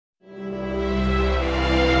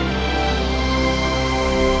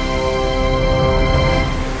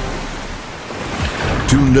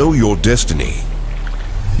know your destiny,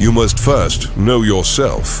 you must first know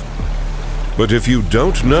yourself. But if you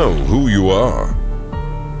don't know who you are,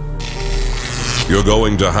 you're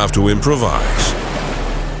going to have to improvise.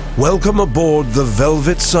 Welcome aboard the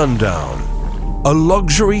Velvet Sundown, a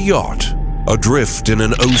luxury yacht adrift in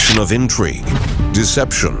an ocean of intrigue,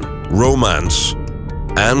 deception, romance,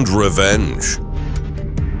 and revenge.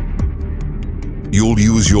 You'll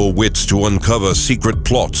use your wits to uncover secret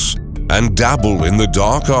plots and dabble in the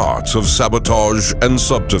dark arts of sabotage and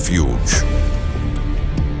subterfuge.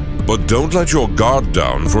 But don't let your guard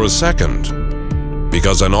down for a second,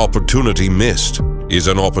 because an opportunity missed is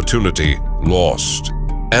an opportunity lost.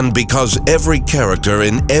 And because every character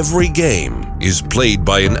in every game is played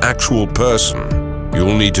by an actual person,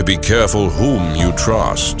 you'll need to be careful whom you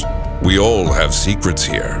trust. We all have secrets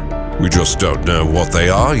here. We just don't know what they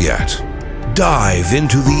are yet. Dive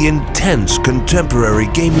into the intense contemporary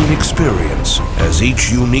gaming experience as each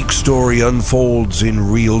unique story unfolds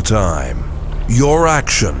in real time. Your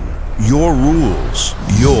action, your rules,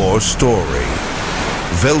 your story.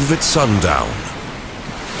 Velvet Sundown.